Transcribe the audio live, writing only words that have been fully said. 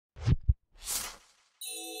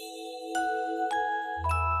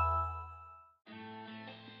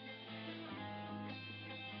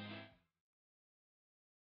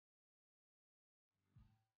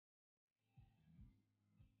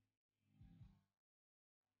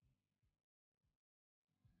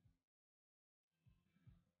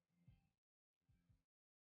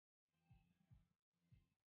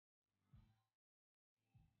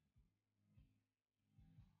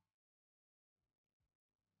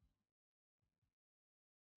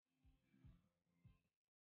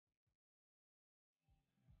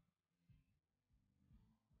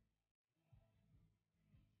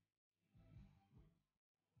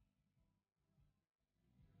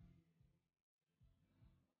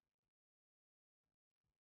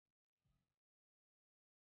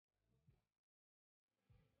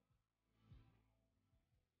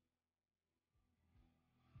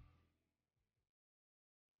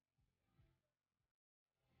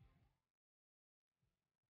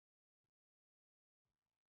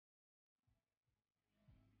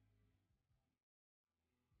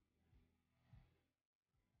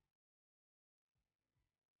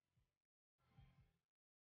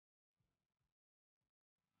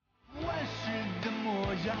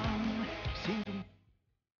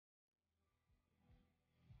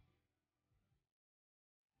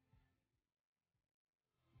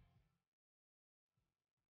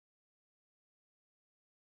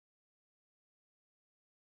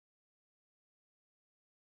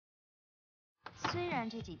虽然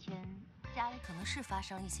这几天家里可能是发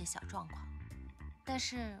生了一些小状况，但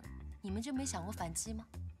是你们就没想过反击吗？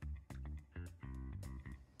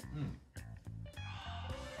救命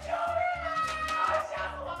啊！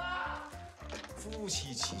吓死我了！夫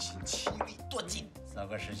妻齐心，其利断金。找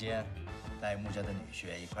个时间，带穆家的女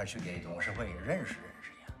婿一块去给董事会认识认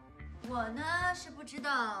识呀。我呢是不知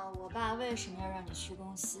道我爸为什么要让你去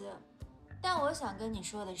公司，但我想跟你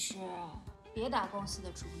说的是，别打公司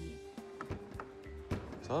的主意。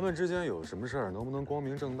咱们之间有什么事儿，能不能光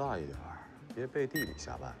明正大一点，别背地里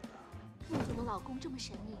下绊子？穆总的老公这么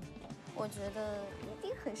神秘，我觉得一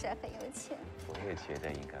定很帅很有钱。我也觉得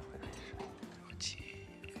应该会很帅。刘姐，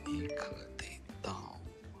你可得到啊！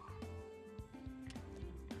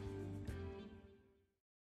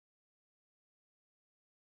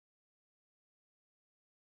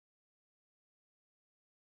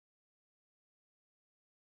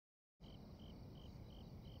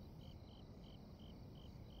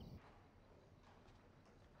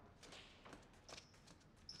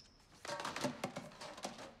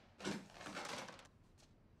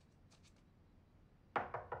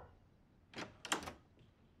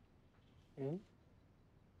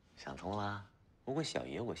想通了。不过小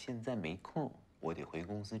爷我现在没空，我得回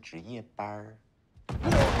公司值夜班儿。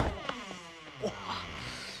哇！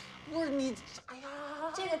不是你，哎呀！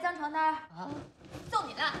这个脏床单啊，送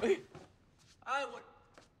你了。哎我。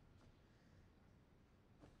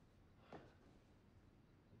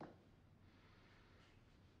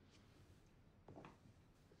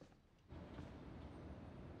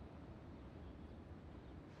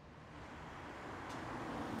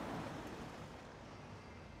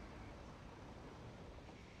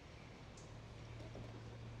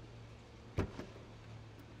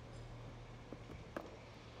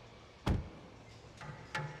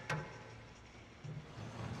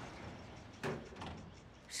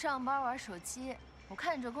上班玩手机，我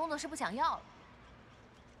看你这工作是不想要了。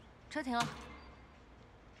车停了。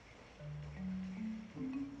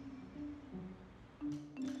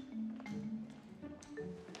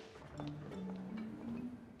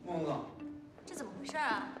孟总，这怎么回事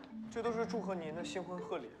啊？这都是祝贺您的新婚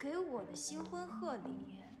贺礼。给我的新婚贺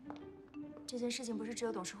礼，这件事情不是只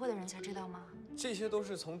有董事会的人才知道吗？这些都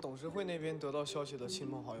是从董事会那边得到消息的亲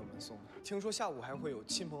朋好友们送的。听说下午还会有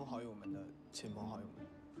亲朋好友们的亲朋好友们。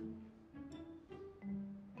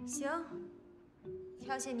行，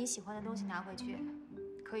挑些你喜欢的东西拿回去，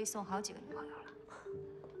可以送好几个女朋友了。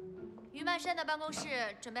于曼山的办公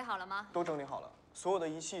室准备好了吗？都整理好了，所有的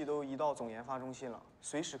仪器都移到总研发中心了，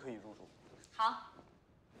随时可以入住。好。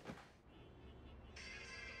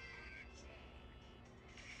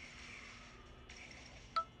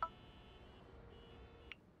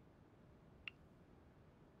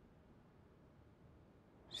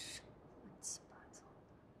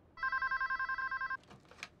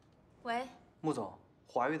喂，穆总，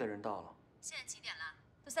华域的人到了。现在几点了？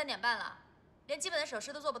都3点半了，连基本的手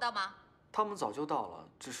势都做不到吗？他们早就到了，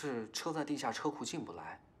只是车在地下车库进不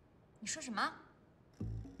来。你说什么？什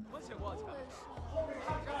么情况？后面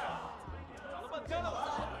上事啊！找了半天了，我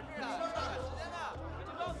怎么回事啊？赶时间呢，赶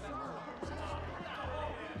紧告诉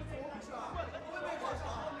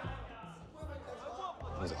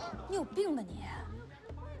穆总，你有病吧你！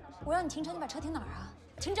我让你停车，你把车停哪儿啊？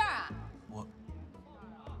停这儿啊！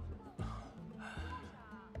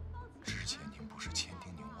之前您不是千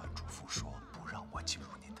叮咛万嘱咐说不让我进入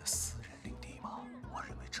您的私人领地吗？我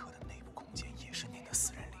认为车的内部空间也是您的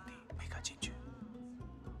私人领地，没敢进去。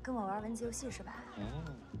跟我玩文字游戏是吧？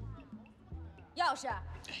钥匙。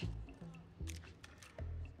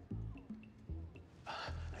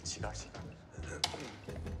起杆，起杆。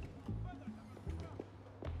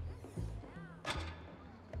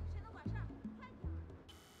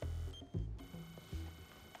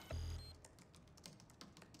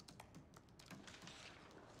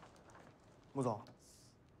穆总，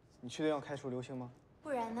你确定要开除刘星吗？不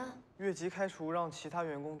然呢？越级开除让其他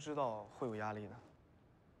员工知道会有压力的。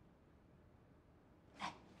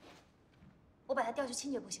来，我把他调去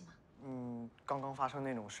清洁部行吗？刚刚发生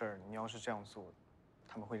那种事儿，你要是这样做，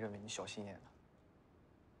他们会认为你小心眼的。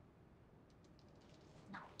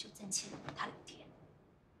那我就暂且忍他2天。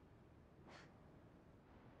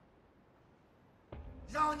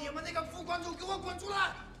让你们那个副馆主给我滚出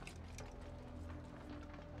来！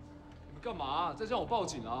你干嘛？再让我报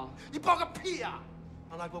警啊？你报个屁呀！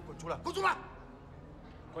让他给我滚出来！滚出来！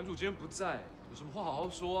馆主今天不在，有什么话好好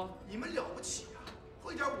说啊。你们了不起啊！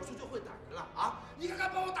会点武术就会打人了啊！你看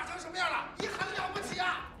看把我打成什么样了？你很了不起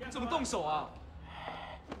啊！你怎么动手啊？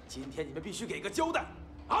今天你们必须给个交代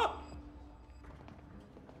啊！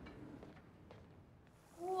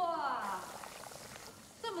哇，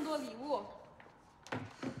这么多礼物，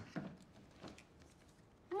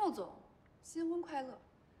新婚快乐，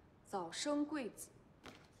早生贵子。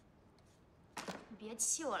你别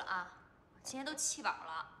气我了啊！我今天都气饱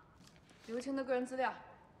了。刘青的个人资料，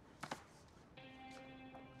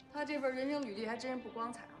他这份人生履历还真是不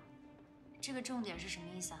光彩啊。这个重点是什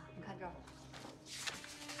么意思啊？你看这儿，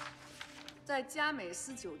在佳美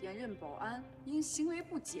斯酒店任保安，因行为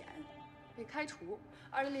不检被开除。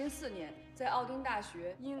2004年，在奥丁大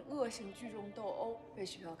学因恶性聚众斗殴被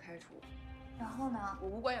学校开除。然后呢？我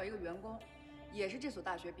武馆有一个员工，也是这所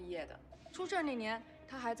大学毕业的，出事那年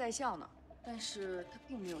他还在校呢，但是他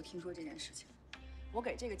并没有听说这件事情。我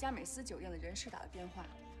给这个佳美斯酒店的人事打了电话，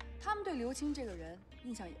他们对刘青这个人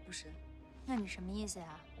印象也不深。那你什么意思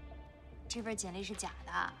呀？这份简历是假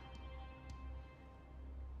的？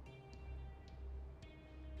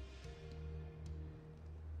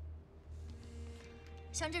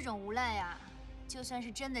像这种无赖呀，就算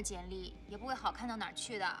是真的简历，也不会好看到哪儿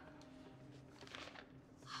去的。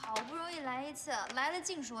好不容易来一次，来了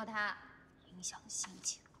净说他，影响心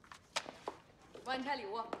情。我你拆礼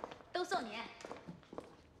物，都送你。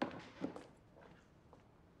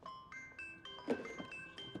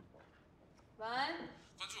晚安。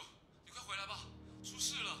关注，你快回来吧，出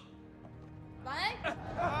事了。晚安。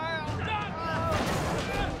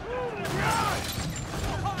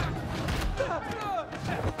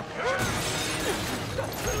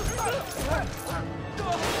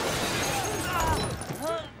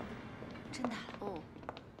真打了？哦，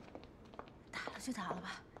打了就打了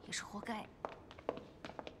吧，也是活该。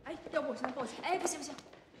哎，要不我现在报警？哎，不行不行，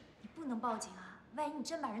你不能报警啊！万一你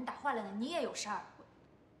真把人打坏了呢，你也有事儿。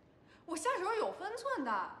我下手有分寸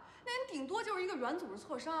的，那人顶多就是一个软组织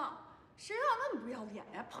挫伤，谁让那么不要脸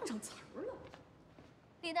呀，碰上词儿了。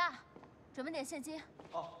李大，准备点现金。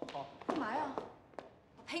哦，好。干嘛呀？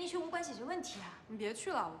我陪你去武馆解决问题啊！你别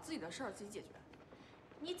去了，我自己的事儿自己解决。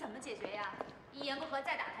你怎么解决呀？一言不合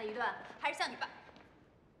再打他一顿，还是像你爸？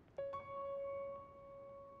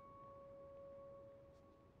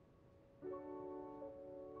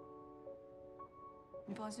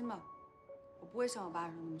你放心吧，我不会像我爸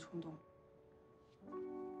似的那么冲动。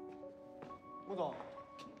穆总，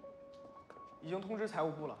已经通知财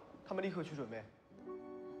务部了，他们立刻去准备。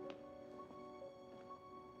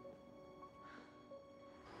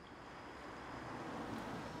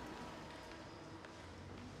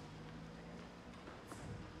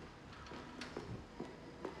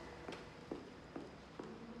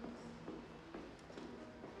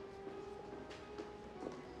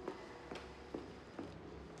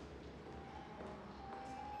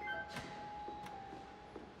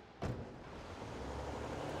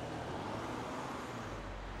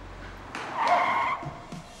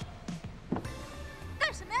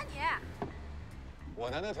我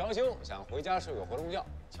男的调休，想回家睡个活动觉，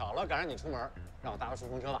巧了赶上你出门，让我搭个顺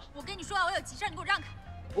风车吧。我跟你说啊，我有急事，你给我让开。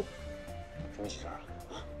不，什么急事啊？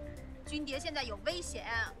军蝶现在有危险，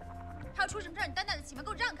他要出什么事儿，你担待得起吗？给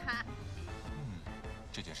我让开！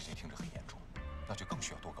这件事情听着很严重，那就更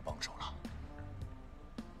需要多个帮手了。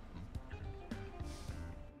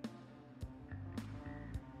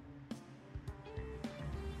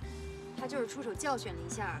他就是出手教训了一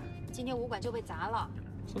下，今天武馆就被砸了。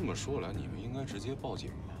这么说来，你们应该直接报警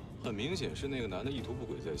吧？很明显是那个男的意图不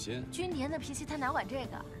轨在先。军蝶那脾气，他哪管这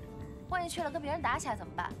个？万一去了跟别人打起来怎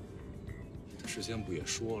么办？他事先不也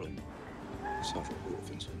说了吗？下手会有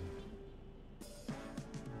分寸。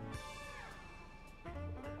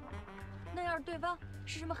那要是对方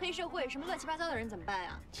是什么黑社会、什么乱七八糟的人怎么办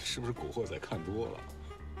呀？你是不是古惑仔看多了？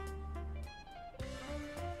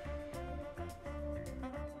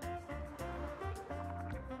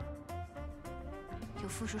有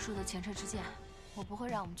傅叔叔的前车之鉴，我不会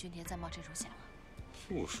让我们军蝶再冒这种险了。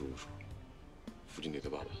傅叔叔，傅军蝶的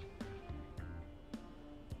爸爸。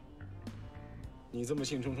你这么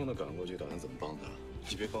兴冲冲的赶过去，打算怎么帮他？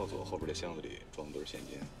你别告诉我后边这箱子里装堆现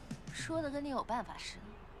金。说的跟你有办法似的。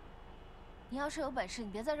你要是有本事，你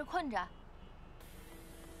别在这困着。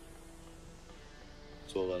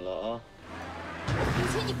坐稳了啊！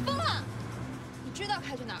雨晴，你疯了！你知道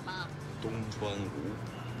开去哪儿吗？东川湖。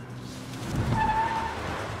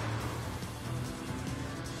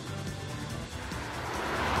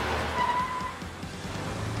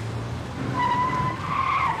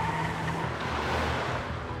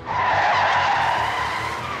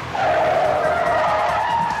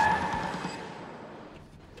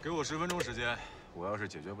给我10分钟时间，我要是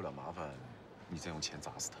解决不了麻烦，你再用钱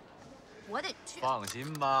砸死他。我得去。放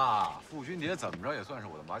心吧，傅军蝶怎么着也算是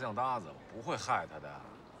我的麻将搭子，我不会害他的。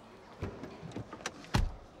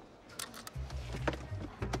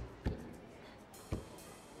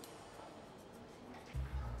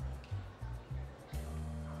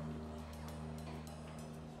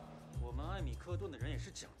我们爱顿的人也是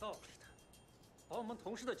讲道理的，把我们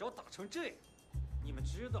同事的脚打成这样。你们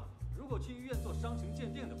知道，如果去医院做伤情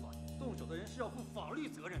鉴定的话，动手的人是要负法律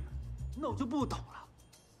责任的。那我就不懂了，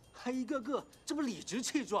还一个个这么理直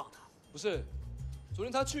气壮的。不是，昨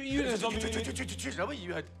天他去医院的时候，去什么医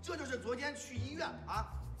院？这就是昨天去医院啊，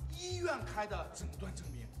医院开的诊断证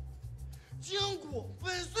明，颈骨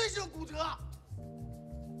粉碎性骨折。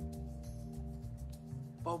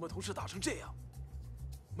把我们同事打成这样，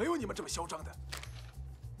没有你们这么嚣张的。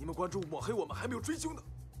你们关注抹黑我们，还没有追究呢。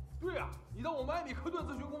对呀，你当我们艾米克顿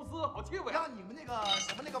咨询公司好贴尾？让你们那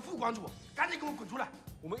个副馆主赶紧给我滚出来！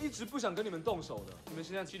我们一直不想跟你们动手的，你们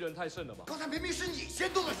现在欺人太甚了吧？刚才明明是你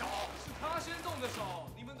先动的手，是他先动的手，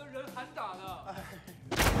你们的人喊打的。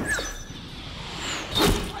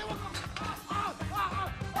哎呦我靠！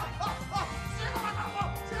谁他妈打我？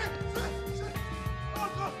谁？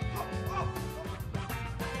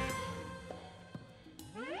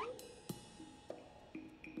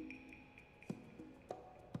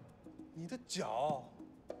你的脚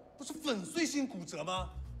不是粉碎性骨折吗？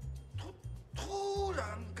突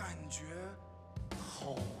然感觉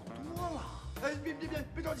好多了。哎，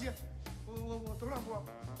别着急，我走两步，我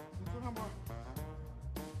走两步。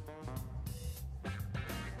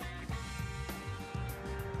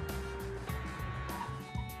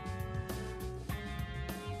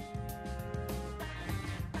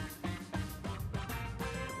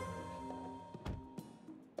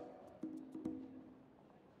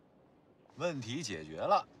问题解决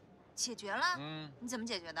了。解决了？你怎么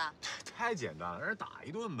解决的？太简单了，让人打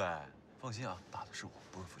一顿呗。放心啊，打的是我，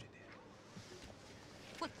不是付俊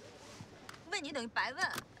蝶。问你等于白问。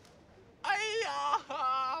哎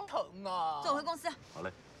呀，疼啊！走回公司。好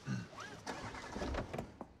嘞。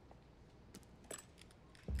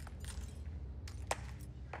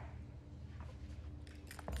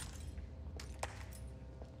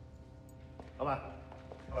老板。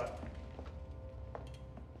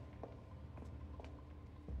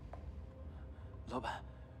老板，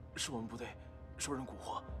是我们不对，受人蛊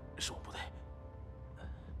惑，是我们不对。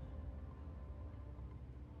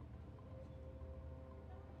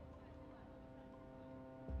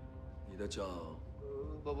你的脚，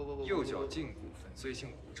不，右脚胫骨粉碎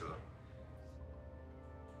性骨折。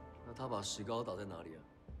那他把石膏打在哪里啊？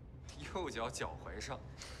右脚脚踝上。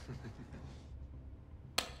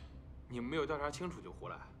你们没有调查清楚就胡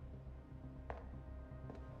来。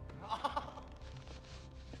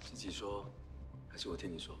自己说，还是我替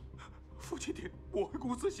你说？付姐姐，我为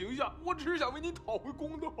公司形象，我只是想为你讨回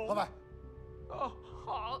公道。老板，啊，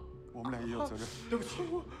好，我们俩也有责任。对不起，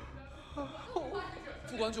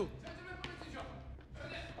副馆主。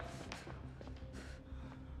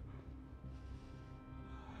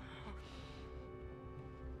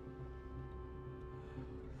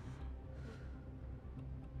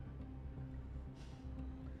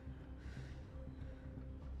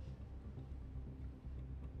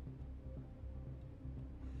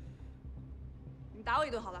你打我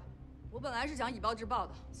一顿好了，我本来是想以暴制暴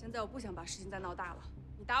的，现在我不想把事情再闹大了。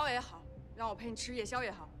你打我也好，让我陪你吃夜宵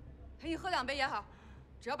也好，陪你喝2杯也好，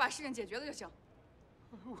只要把事情解决了就行。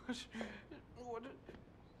我这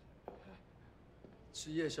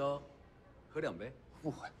吃夜宵，喝2杯，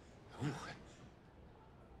误会。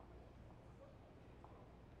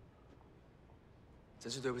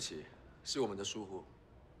真是对不起，是我们的疏忽，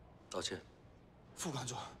道歉。副馆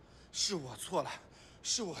主，是我错了，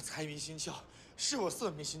是我财迷心窍。是我色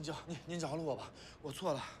迷心窍，您饶了我吧，我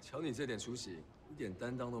错了。瞧你这点出息，一点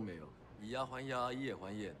担当都没有，以牙还牙，以眼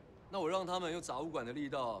还眼。那我让他们用杂物馆的力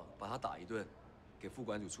道把他打一顿，给副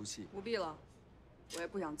馆主出气。不必了，我也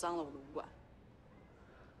不想脏了我的武馆。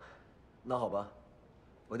那好吧，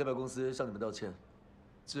我代表公司向你们道歉，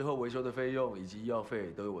之后维修的费用以及医药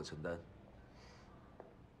费都由我承担。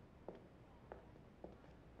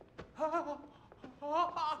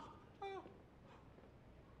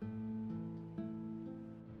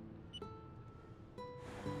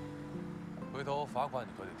回头罚款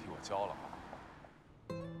你可得替我交了啊！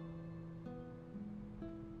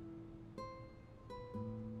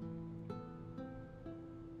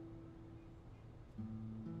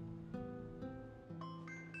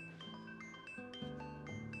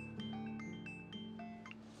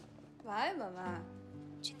喂，文文，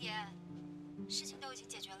君蝶，事情都已经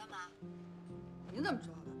解决了吗？你怎么知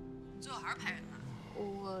道的？最后还是派人了。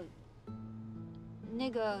我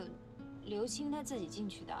那个刘青他自己进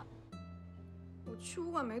去的。我去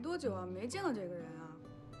武馆没多久啊，没见到这个人啊。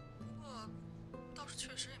不过倒是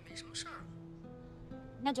确实也没什么事儿。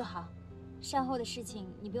那就好，善后的事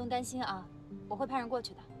情你不用担心啊，我会派人过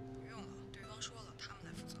去的。不用了，对方说了，他们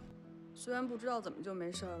来负责。虽然不知道怎么就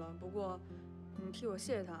没事了，不过你替我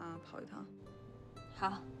谢谢他啊，跑一趟。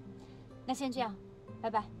好，那先这样，拜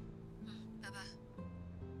拜。拜拜。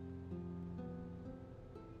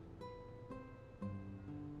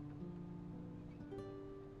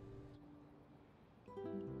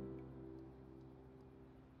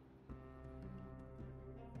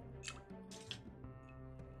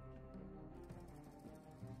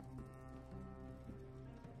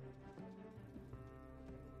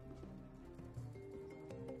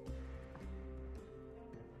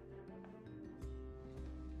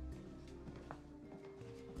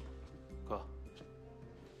哥，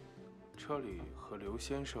车里和刘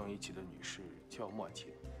先生一起的女士叫慕晚晴，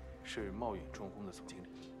是茂远重工的总经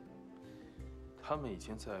理。他们已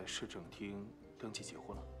经在市政厅登记结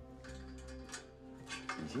婚了。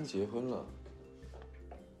已经结婚了，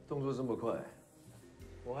动作这么快？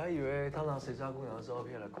我还以为他拿谁家姑娘的照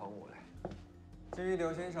片来诓我嘞。至于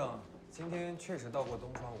刘先生，今天确实到过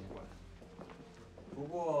东川武馆，不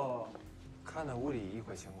过看了屋里一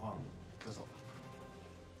会情况，就走了。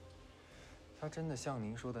他真的像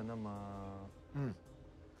您说的那么……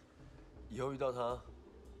以后遇到他，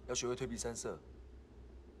要学会退避三舍，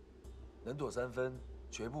能躲3分，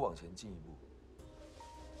绝不往前进一步。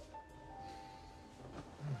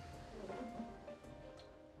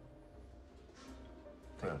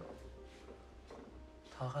对了，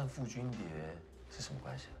他和傅君蝶是什么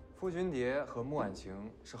关系啊？傅君蝶和慕晚晴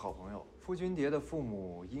是好朋友。傅君蝶的父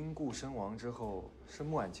母因故身亡之后，是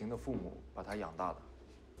慕晚晴的父母把她养大的。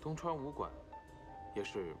东川武馆也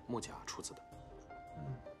是穆家出资的。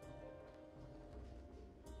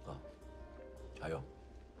还有，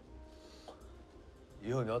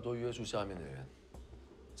以后你要多约束下面的人，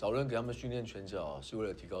找人给他们训练拳脚，是为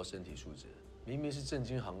了提高身体素质。明明是正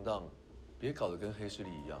经行当，别搞得跟黑势力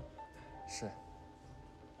一样。是。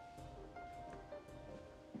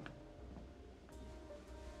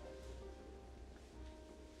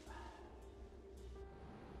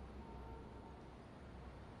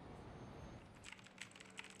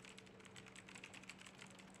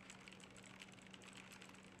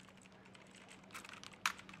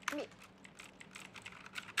你，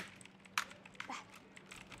来，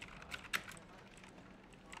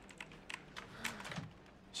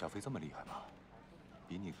小飞这么厉害吗？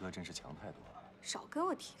比你哥真是强太多了。少跟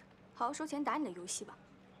我提了，好好收钱打你的游戏吧。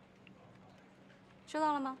收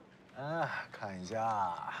到了吗？看一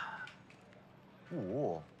下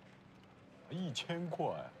，1000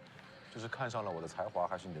块，这是看上了我的才华，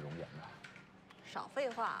还是你的容颜呢？少废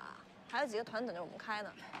话啊，还有几个团等着我们开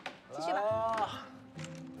呢。继续吧。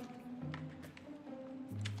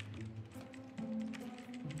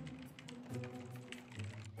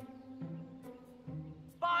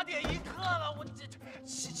8点1刻了，我这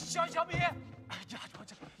小米，哎呀，我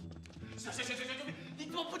这行，你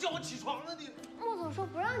怎么不叫我起床呢？你穆总说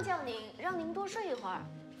不让叫您，让您多睡一会儿。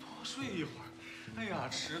多睡一会儿。哎呀，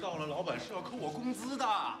迟到了，老板是要扣我工资的。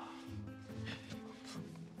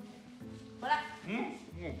回来。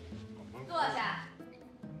坐下。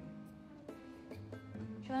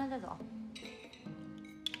吃完了再走。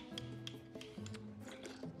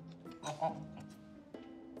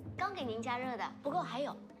刚给您加热的，不够还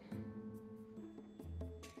有。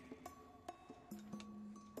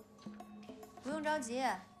不用着急，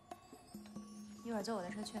一会儿坐我的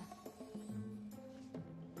车去。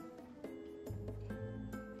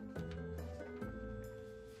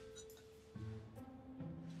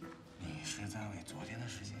你是在为昨天的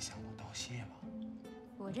事情向我道谢吗？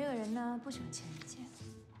我这个人呢，不喜欢欠人钱。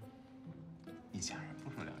一家人不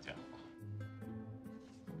说两家话。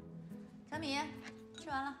小米，吃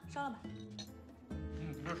完了，收了吧。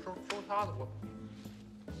这收他的我。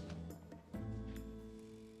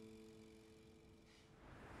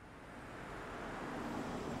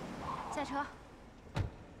下车。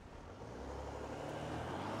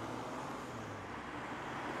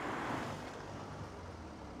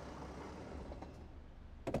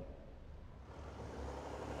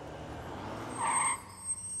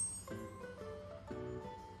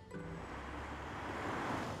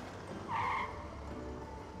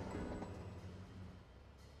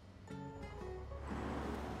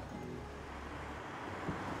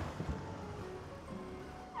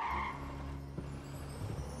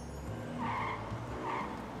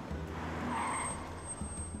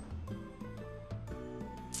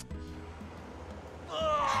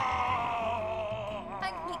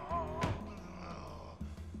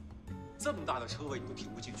这么大的车位你都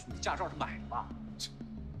停不进去，你驾照是买的吧？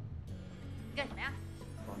你干什么呀？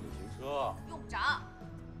帮你停车。用不着。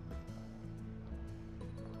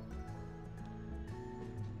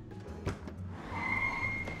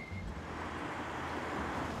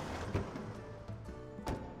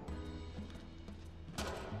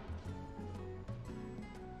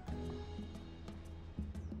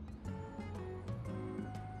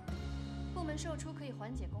部门售出可以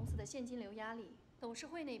缓解公司的现金流压力，董事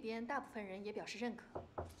会那边大部分人也表示认可。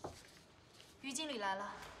于经理来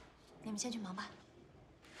了，你们先去忙吧。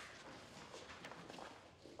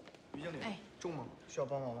于经理，重吗？需要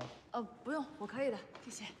帮忙吗？不用，我可以的，谢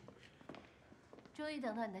谢。终于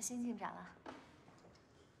等到你的新进展了。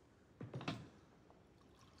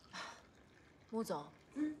穆总，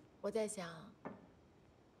我在想，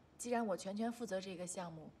既然我全权负责这个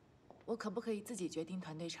项目，我可不可以自己决定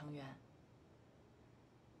团队成员？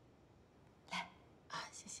来，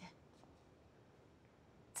谢谢。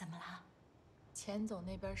怎么了？钱总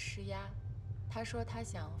那边施压，他说他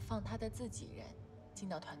想放他的自己人进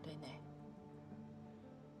到团队内。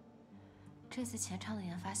这次前畅的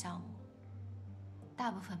研发项目，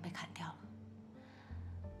大部分被砍掉了。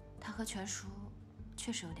他和全叔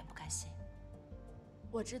确实有点不甘心。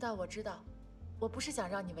我知道，我不是想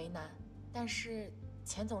让你为难，但是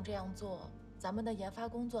钱总这样做，咱们的研发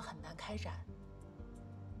工作很难开展。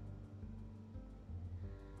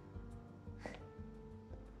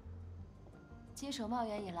接手茂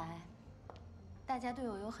源以来，大家对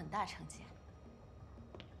我有很大成见。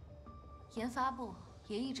研发部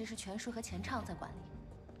也一直是全叔和钱畅在管理。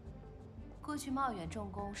过去茂远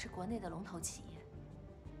重工是国内的龙头企业，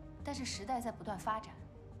但是时代在不断发展，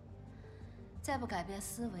再不改变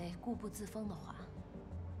思维、固步自封的话，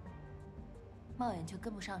茂远就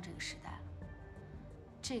跟不上这个时代了。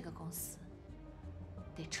这个公司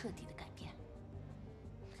得彻底的改变。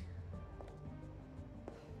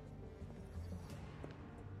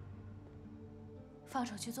放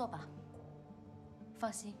手去做吧。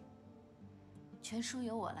放心，全叔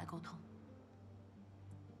由我来沟通。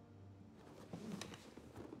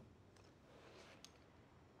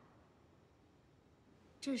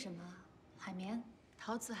这是什么？海绵？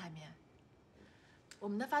陶瓷海绵。我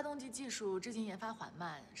们的发动机技术至今研发缓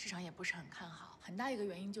慢，市场也不是很看好。很大一个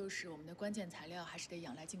原因就是我们的关键材料还是得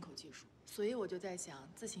仰赖进口技术，所以我就在想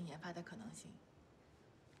自行研发的可能性。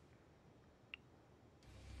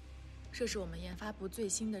这是我们研发部最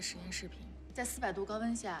新的实验视频，在400度高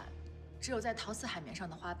温下，只有在陶瓷海绵上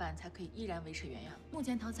的花瓣才可以依然维持原样。目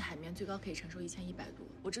前陶瓷海绵最高可以承受1100度，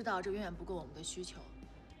我知道这远远不够我们的需求，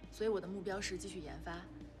所以我的目标是继续研发，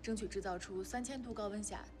争取制造出3000度高温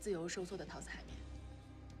下自由收缩的陶瓷海绵。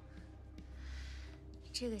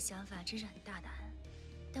这个想法真是很大胆，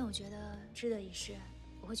但我觉得值得一试，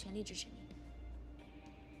我会全力支持你。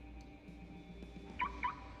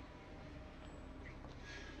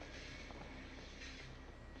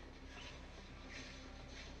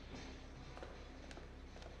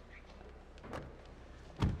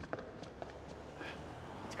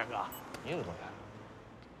钱哥，你怎么来了？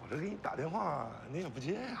我这给你打电话，你也不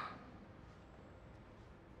接呀。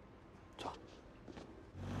走。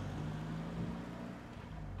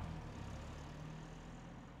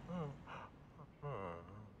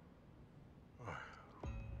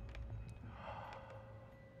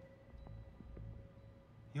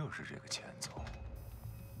又是这个钱总，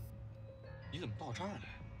你怎么到这儿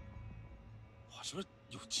来？我这不是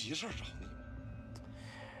有急事找你吗？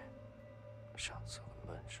上次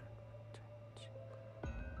问是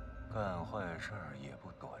干坏事儿也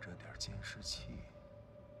不躲着点监视器。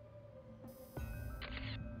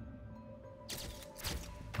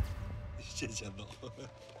谢谢钱总，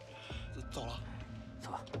走了，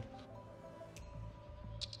走吧。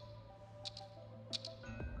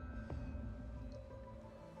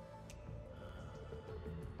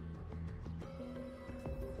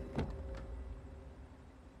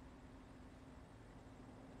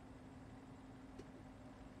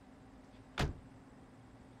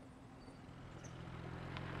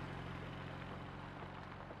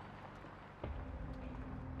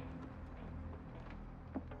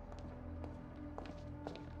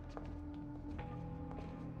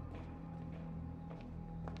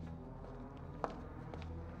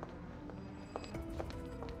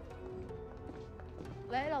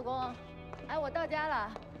喂，老公，哎，我到家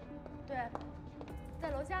了，对，在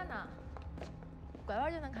楼下呢，拐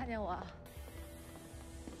弯就能看见我，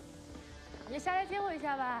你下来接我一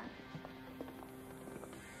下吧。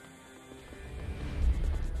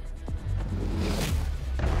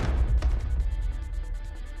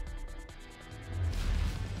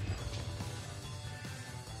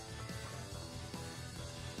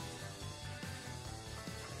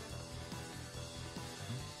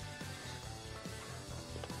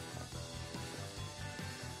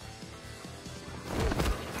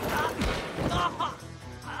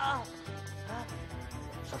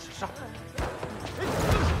上！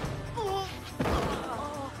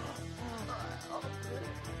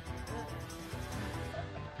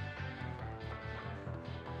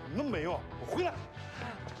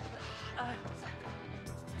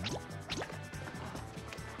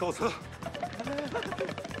告辞。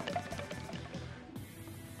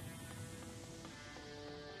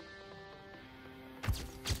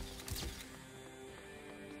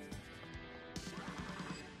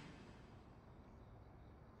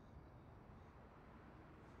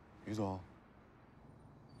于总，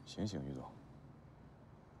醒醒，于总，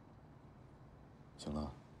醒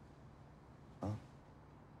了？啊？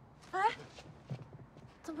哎，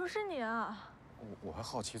怎么是你啊？我还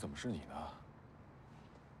好奇怎么是你呢？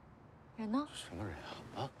人呢？什么人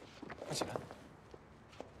啊？啊，快起来！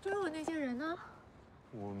追我那些人呢？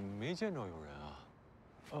我没见着有人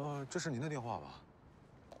啊。这是您的电话吧？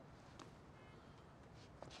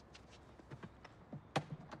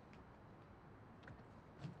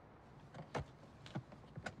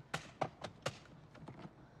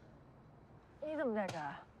你怎么在这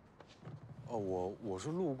儿？我是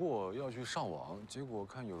路过要去上网，结果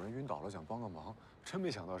看有人晕倒了，想帮个忙，真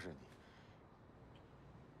没想到是你。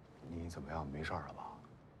你怎么样？没事了吧？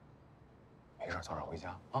没事，早点回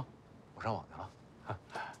家啊！我上网去了。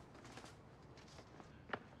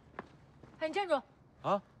哎，你站住！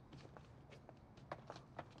啊？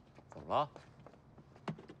怎么了？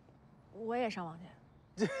我也上网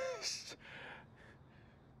去。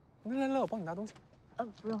来，我帮你拿东西。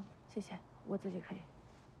不用，谢谢，我自己可以。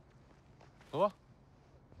走吧。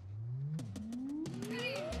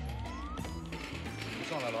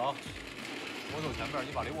上来了啊！我走前面，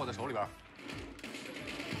你把铃握在手里边，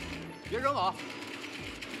别扔啊！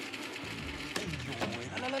哎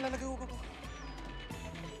呦喂，来，给我！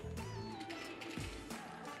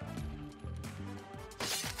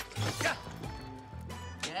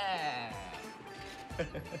耶！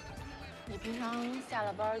你平常下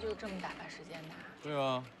了班就这么打发时间的？对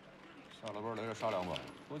啊，下了班来这杀2把，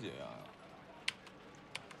多解压呀！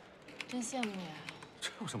真羡慕你啊！这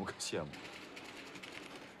有什么可羡慕的？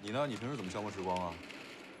你呢？你平时怎么消磨时光啊？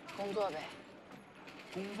工作呗。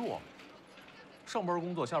工作？上班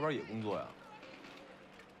工作，下班也工作呀？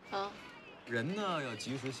啊？人呢要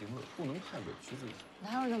及时行乐，不能太委屈自己。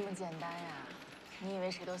哪有那么简单呀？你以为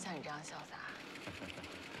谁都像你这样潇洒？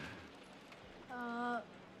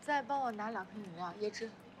再帮我拿2瓶饮料，椰汁。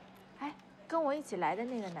哎，跟我一起来的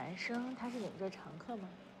那个男生，他是你们这常客吗？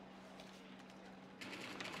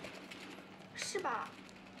是吧？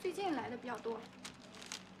最近来的比较多。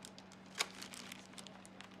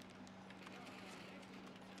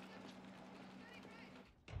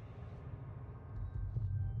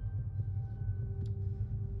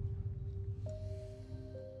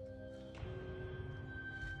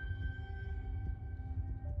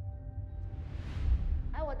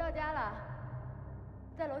哎，我到家了，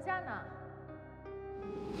在楼下呢。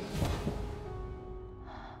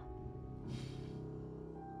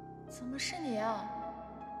怎么是你啊？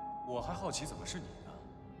我还好奇怎么是你呢？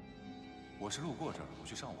我是路过这儿，我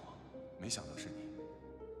去上网，没想到是你。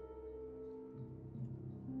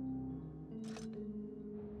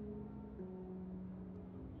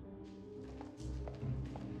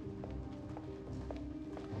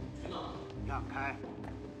局长，让开。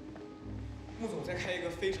穆总在开一个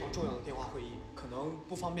非常重要的电话会议，可能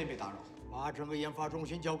不方便被打扰。把整个研发中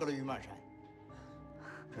心交给了于曼山，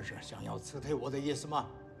这是想要辞退我的意思吗？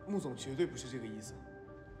穆总绝对不是这个意思。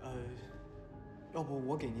要不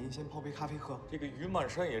我给您先泡杯咖啡喝？这个于曼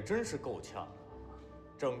山也真是够呛啊，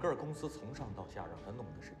整个公司从上到下让他弄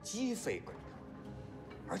的是鸡飞狗跳，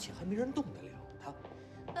而且还没人动得了他。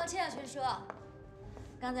抱歉啊，全叔，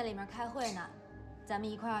刚在里面开会呢，咱们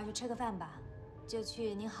一块儿去吃个饭吧，就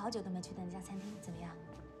去您好久都没去的那家餐厅，怎么样？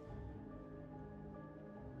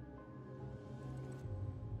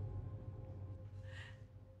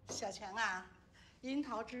小强啊，樱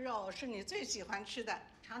桃汁肉是你最喜欢吃的，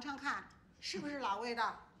尝尝看，是不是老味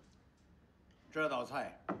道？这道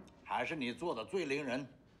菜还是你做的最令人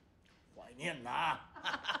怀念呐！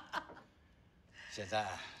现在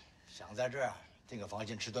想在这儿订个房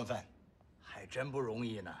间吃顿饭，还真不容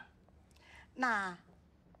易呢。那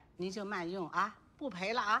您就慢用啊，不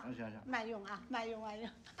赔了啊！行，慢用啊，慢用。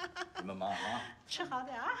你们忙啊，吃好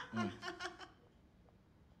点啊！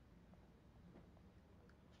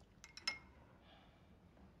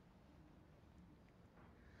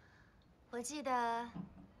我记得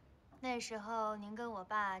那时候您跟我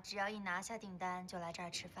爸只要一拿下订单就来这儿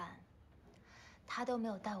吃饭，他都没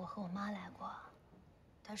有带我和我妈来过。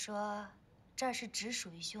他说这儿是只属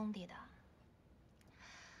于兄弟的。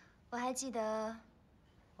我还记得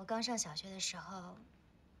我刚上小学的时候，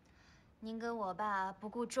您跟我爸不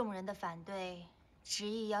顾众人的反对，执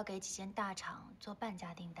意要给几间大厂做半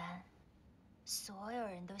价订单，所有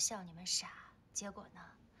人都笑你们傻，结果呢，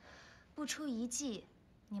不出一季，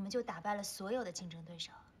你们就打败了所有的竞争对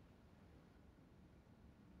手。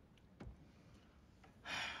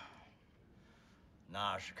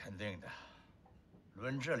那是肯定的，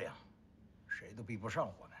论质量，谁都比不上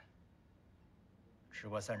我们。吃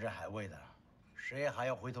过山珍海味的，谁还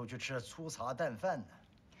要回头去吃粗茶淡饭呢？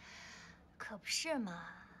可不是嘛，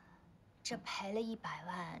这赔了100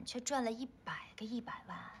万，却赚了100个100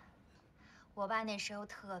万。我爸那时候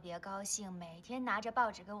特别高兴，每天拿着报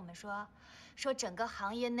纸跟我们说整个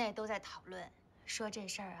行业内都在讨论，说这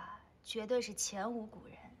事儿啊，绝对是前无古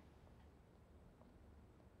人。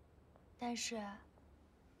但是，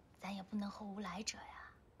咱也不能后无来者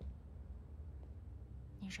呀，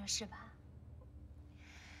你说是吧？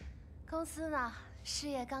公司呢，事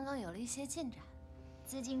业刚刚有了一些进展，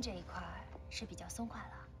资金这一块是比较松快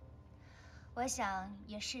了。我想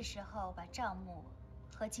也是时候把账目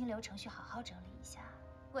和金流程序好好整理一下。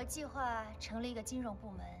我计划成立一个金融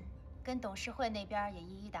部门，跟董事会那边也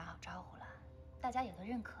一一打好招呼了，大家也都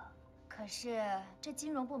认可。可是这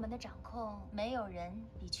金融部门的掌控，没有人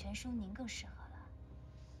比全叔您更适合了。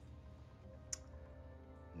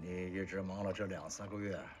你一直忙了这2、3个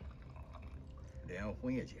月，连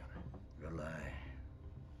婚也结了，原来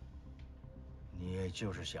你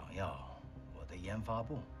就是想要我的研发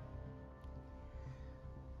部。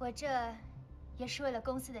我这也是为了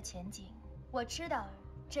公司的前景。我知道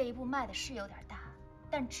这一步迈的是有点大，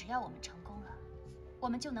但只要我们成功了，我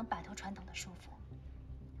们就能摆脱传统的束缚。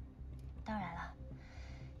当然了，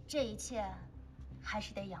这一切还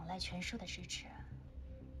是得仰赖全叔的支持。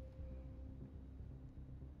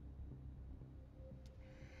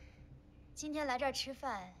今天来这儿吃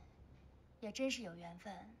饭，也真是有缘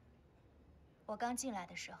分。我刚进来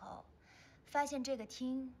的时候，发现这个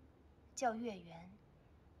厅叫月圆，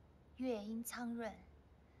月音苍润，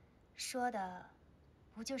说的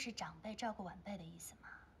不就是长辈照顾晚辈的意思吗？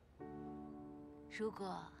如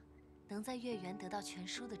果能在月圆得到全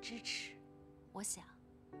叔的支持，我想，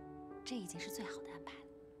这已经是最好的安排了。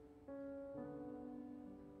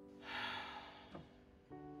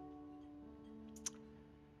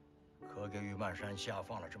可给于曼山下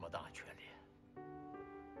放了这么大权力，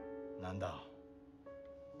难道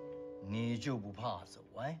你就不怕走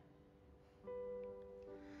歪？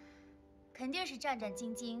肯定是战战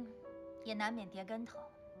兢兢，也难免跌跟头。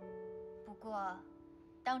不过，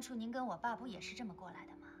当初您跟我爸不也是这么过来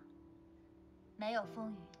的吗？没有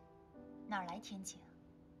风雨，哪来天晴？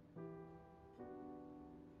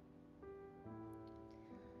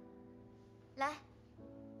来，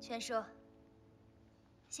全叔，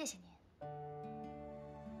谢谢您。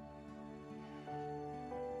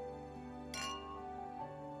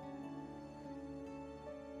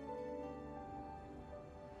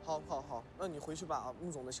好，那你回去把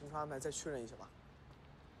穆总的行程安排再确认一下吧。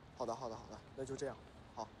好的，那就这样。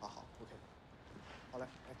好 ，OK。好嘞，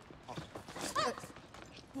好。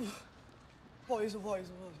不好意思，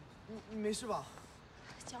你没事吧？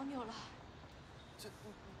脚扭了。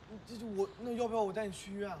那要不要我带你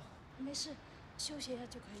去医院啊？没事，休息一下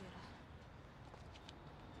就可以了。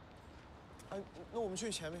哎，那我们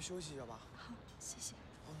去前面休息一下吧。好，谢谢。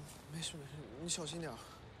没事，你小心点。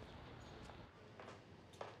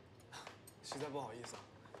实在不好意思啊，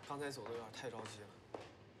刚才走的有点太着急了。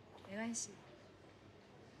没关系。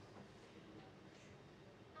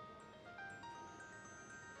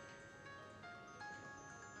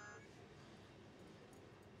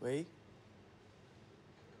喂。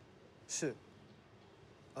是。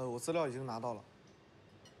我资料已经拿到了。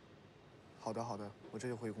好的，我这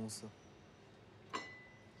就回公司。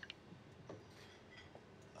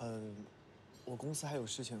我公司还有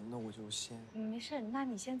事情，那我就先……没事，那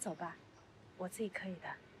你先走吧，我自己可以的。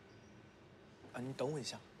啊，你等我一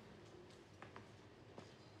下。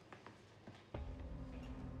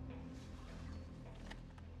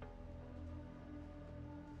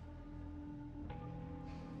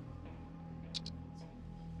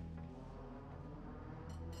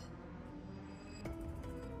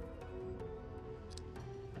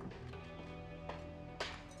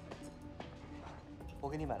我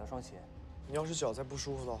给你买了双鞋，你要是脚再不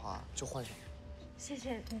舒服的话，就换上。谢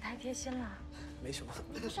谢你，太贴心了。没什么。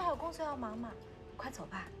你不是还有工作要忙吗？快走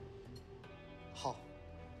吧。好。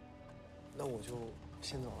那我就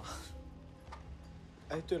先走了。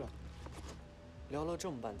哎，对了，聊了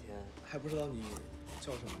这么半天，还不知道你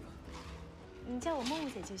叫什么呢？你叫我木木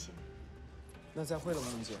姐就行。那再会了，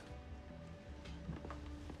木木姐。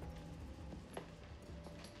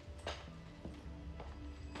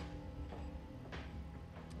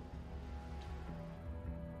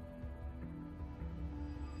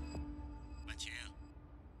晚晴，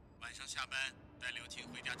晚上下班带刘青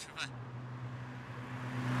回家吃饭。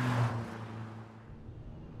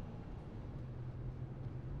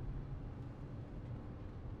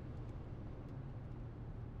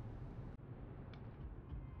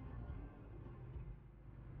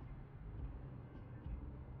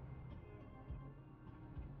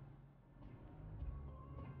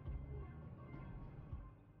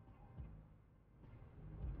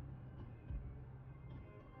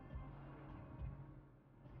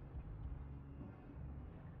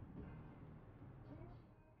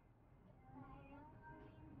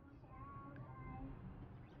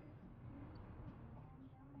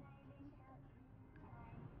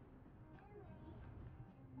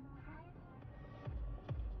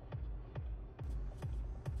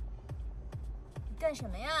干什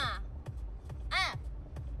么呀？哎，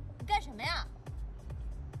你干什么呀？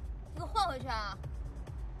你给我换回去啊！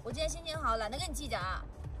我今天心情好，懒得跟你计较啊。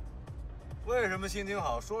为什么心情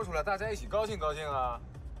好？说出来，大家一起高兴高兴啊！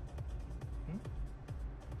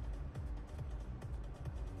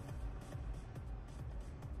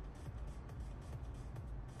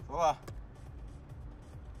说吧。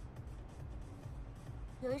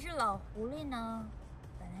有一只老狐狸呢，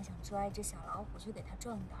本来想抓一只小老虎去给它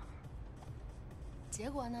壮胆儿，结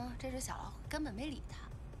果呢，这只小老虎根本没理它，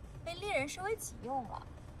被猎人收为己用了。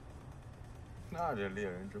那这猎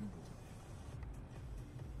人真不错。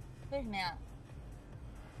为什么呀？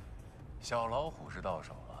小老虎是到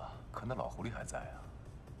手了，可那老狐狸还在啊。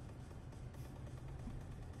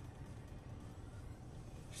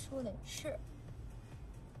说的也是，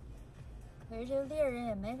可是这个猎人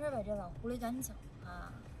也没法把这老狐狸赶走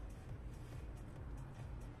啊。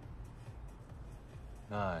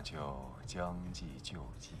那就将计就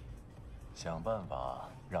计，想办法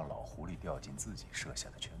让老狐狸掉进自己设下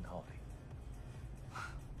的圈套里。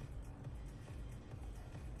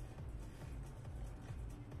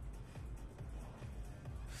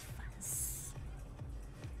烦死！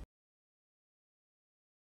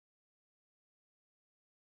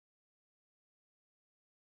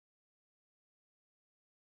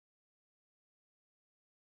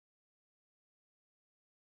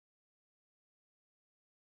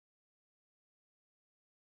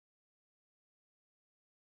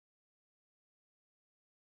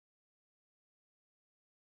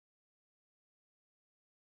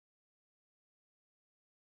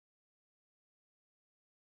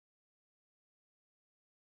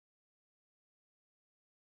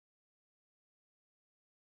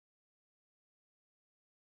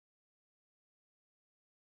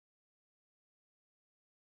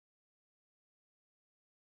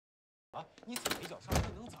啊！你踩一脚上车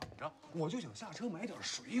能怎么着？我就想下车买点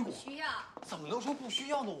水果。需要？怎么能说不需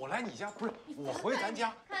要呢？我来你家，不是我回咱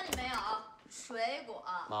家。看见没有，水果。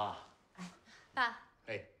妈。爸。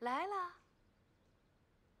哎。来了。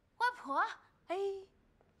外婆。哎。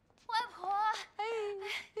外婆。哎。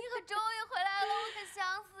你可终于回来了，我可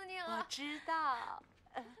想死你了。我知道。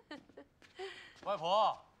外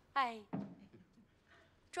婆。哎。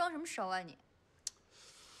装什么熟啊你？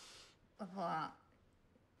外婆。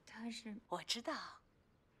他是我知道，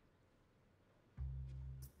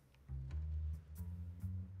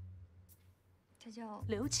他叫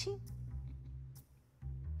刘青。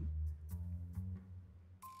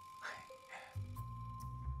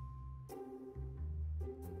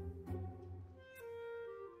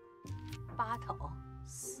8桶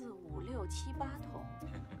，4、5、6、7、8桶。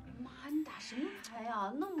妈，你打什么牌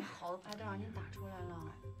呀？那么好的牌都让你打出来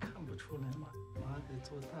了。看不出来吗？妈在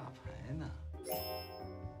做大牌呢。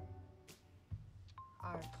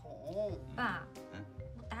2桶。爸，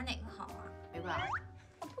我打哪个好啊？没管，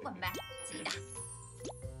我不管呗，自己打。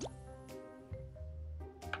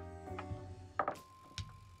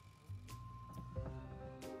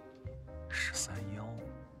131，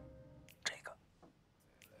这个。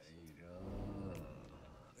来一张，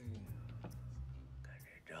看这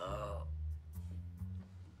张。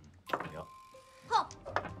行。碰。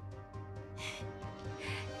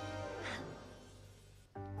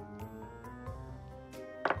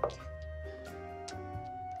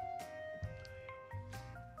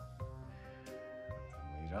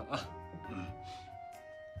一张啊。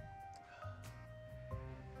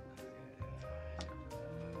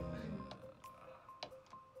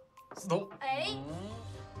4桶。哎，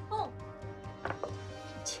碰。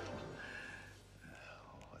巧。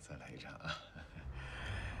我再来一张啊。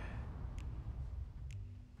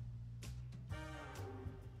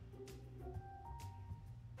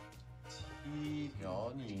7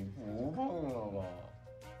条你不碰了吧？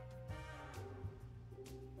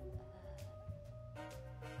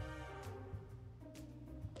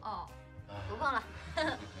哦，不碰了。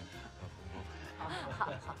好好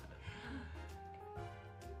好。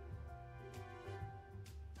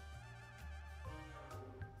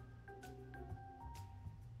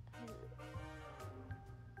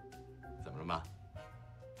怎么了，妈？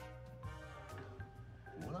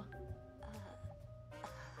糊了？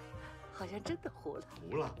好像真的糊了。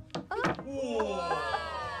糊了。哇，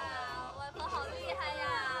外婆好厉害呀！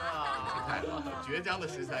太好了，倔强的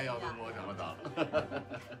13药都摸着到了。太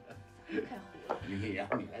糊了。你呀，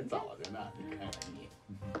你还早着呢，你看看你，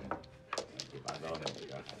乱七八糟的，这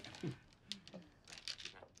边还。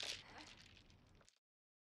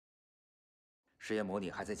实验模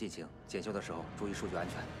拟还在进行，检修的时候注意数据安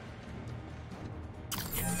全。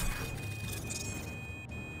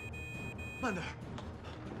慢点。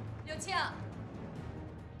刘青，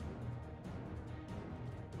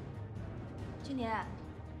青年，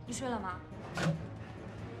你睡了吗？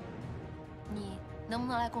你能不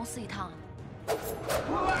能来公司一趟啊？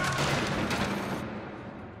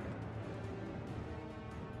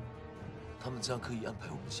他们这样刻意安排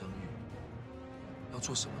我们相遇，要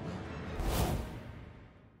做什么呢？